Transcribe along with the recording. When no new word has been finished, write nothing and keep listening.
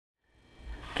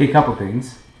Okay, couple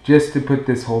things. Just to put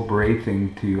this whole beret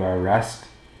thing to rest,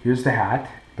 here's the hat.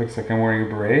 Looks like I'm wearing a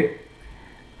beret.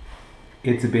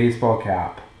 It's a baseball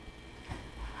cap.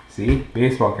 See?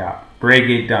 Baseball cap. Beret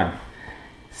gate done.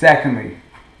 Secondly,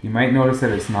 you might notice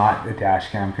that it's not a dash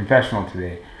cam confessional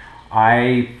today.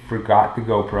 I forgot the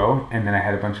GoPro, and then I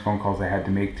had a bunch of phone calls I had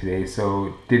to make today, so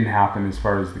it didn't happen as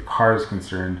far as the car is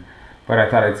concerned, but I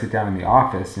thought I'd sit down in the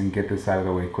office and get this out of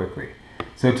the way quickly.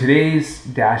 So today's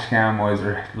dash cam was,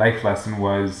 or life lesson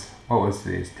was, what was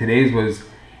today's? Today's was,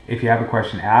 if you have a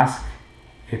question, ask.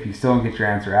 If you still don't get your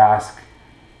answer, ask.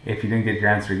 If you didn't get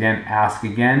your answer again, ask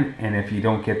again. And if you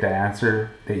don't get the answer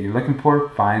that you're looking for,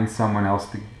 find someone else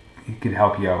that could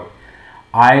help you out.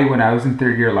 When I was in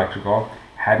third year electrical,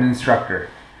 had an instructor.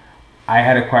 I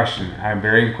had a question. I'm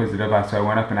very inquisitive, so I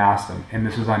went up and asked him. And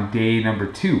this was on day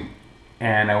number 2.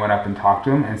 And I went up and talked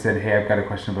to him and said, hey, I've got a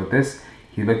question about this.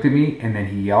 He looked at me and then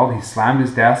he yelled, he slammed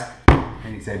his desk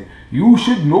and he said, you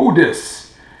should know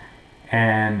this.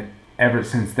 And ever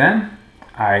since then,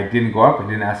 I didn't go up, I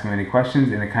didn't ask him any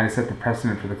questions, and it kind of set the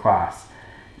precedent for the class.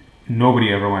 Nobody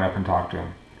ever went up and talked to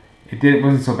him. It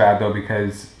wasn't so bad though,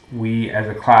 because we as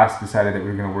a class decided that we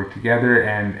were going to work together,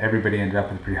 and everybody ended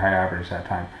up with a pretty high average that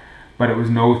time. But it was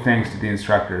no thanks to the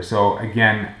instructor. So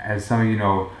again, as some of you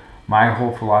know, my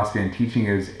whole philosophy in teaching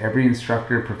is every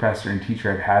instructor, professor, and teacher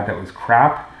I've had that was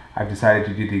crap, I've decided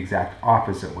to do the exact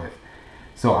opposite with.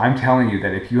 So I'm telling you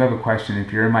that if you have a question,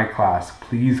 if you're in my class,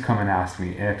 please come and ask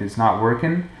me. And if it's not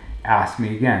working, ask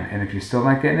me again. And if you're still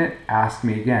not getting it, ask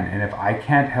me again. And if I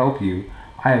can't help you,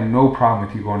 I have no problem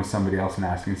with you going to somebody else and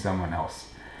asking someone else.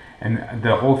 And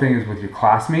the whole thing is with your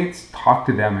classmates, talk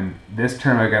to them. And this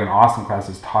term I got an awesome class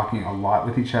that's talking a lot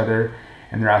with each other,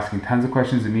 and they're asking tons of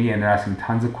questions of me, and they're asking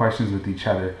tons of questions with each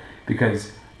other.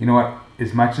 Because you know what,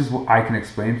 as much as I can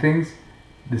explain things,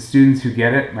 the students who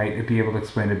get it might be able to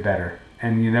explain it better.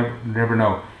 And you never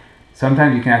know.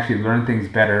 Sometimes you can actually learn things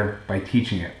better by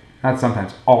teaching it. Not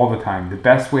sometimes, all the time. The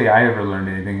best way I ever learned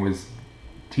anything was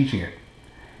teaching it.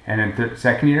 And in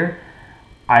second year,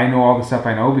 I know all the stuff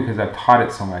I know because I've taught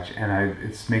it so much, and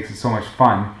it makes it so much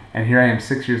fun. And here I am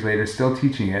 6 years later still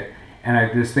teaching it, and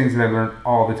there's things that I learned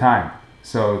all the time.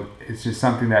 So it's just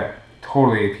something that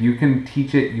totally, if you can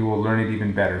teach it, you will learn it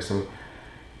even better. So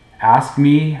ask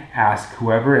me, ask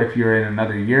whoever. If you're in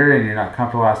another year and you're not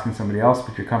comfortable asking somebody else,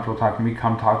 but you're comfortable talking to me,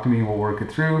 come talk to me and we'll work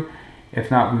it through.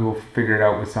 If not, we will figure it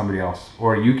out with somebody else.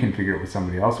 Or you can figure it with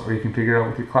somebody else, or you can figure it out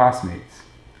with your classmates.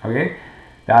 Okay?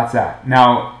 That's that.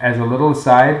 Now, as a little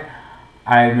aside,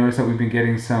 I noticed that we've been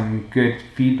getting some good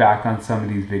feedback on some of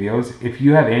these videos. If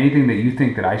you have anything that you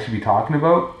think that I should be talking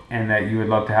about and that you would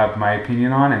love to have my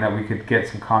opinion on, and that we could get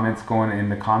some comments going in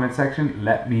the comment section,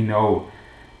 let me know.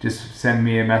 Just send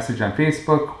me a message on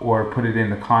Facebook or put it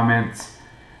in the comments.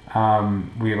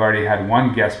 We've already had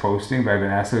one guest posting by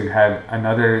Vanessa. We've had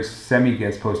another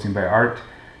semi-guest posting by Art.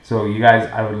 So you guys,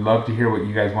 I would love to hear what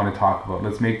you guys want to talk about.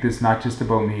 Let's make this not just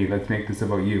about me. Let's make this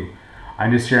about you.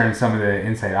 I'm just sharing some of the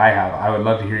insight I have. I would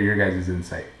love to hear your guys'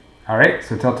 insight. All right,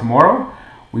 so till tomorrow,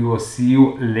 we will see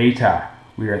you later.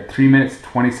 We are at 3 minutes,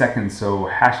 20 seconds. So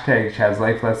hashtag Chaz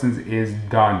Life Lessons is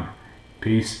done.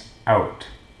 Peace out.